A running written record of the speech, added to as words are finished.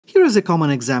Here's a common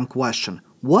exam question.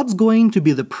 What's going to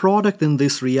be the product in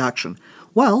this reaction?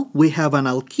 Well, we have an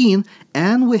alkene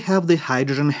and we have the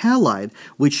hydrogen halide,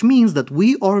 which means that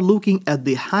we are looking at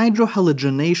the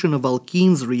hydrohalogenation of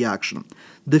alkenes reaction.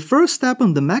 The first step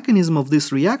in the mechanism of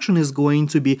this reaction is going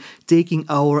to be taking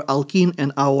our alkene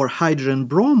and our hydrogen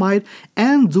bromide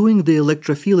and doing the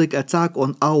electrophilic attack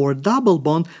on our double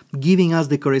bond, giving us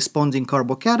the corresponding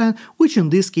carbocation, which in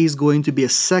this case is going to be a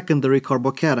secondary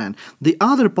carbocation. The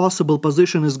other possible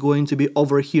position is going to be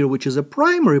over here, which is a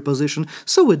primary position,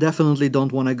 so we definitely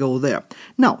don't want to go there.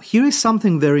 Now, here is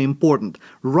something very important.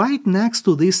 Right next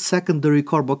to this secondary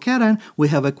carbocation, we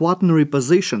have a quaternary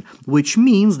position, which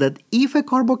means that if a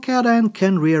carbocation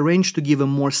can rearrange to give a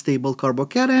more stable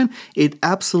carbocation, it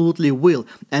absolutely will.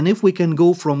 And if we can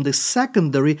go from the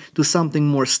secondary to something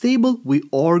more stable, we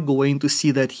are going to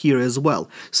see that here as well.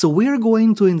 So we are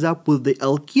going to end up with the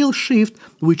alkyl shift,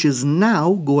 which is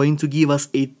now going to give us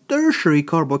a tertiary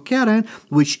carbocation,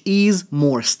 which is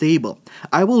more stable.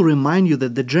 I will remind you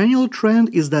that the general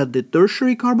trend is that the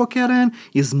tertiary carbocation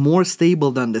is more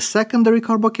stable than the secondary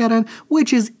carbocation,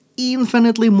 which is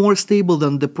infinitely more stable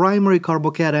than the primary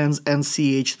carbocations and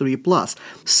CH3+,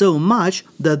 so much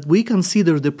that we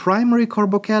consider the primary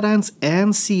carbocations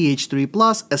and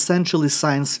CH3+ essentially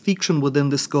science fiction within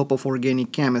the scope of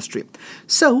organic chemistry.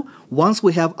 So, once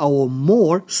we have our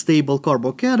more stable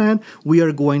carbocation, we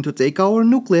are going to take our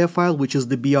nucleophile, which is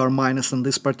the Br- in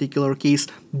this particular case,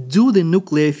 do the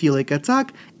nucleophilic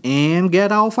attack, and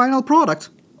get our final product.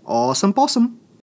 Awesome possum!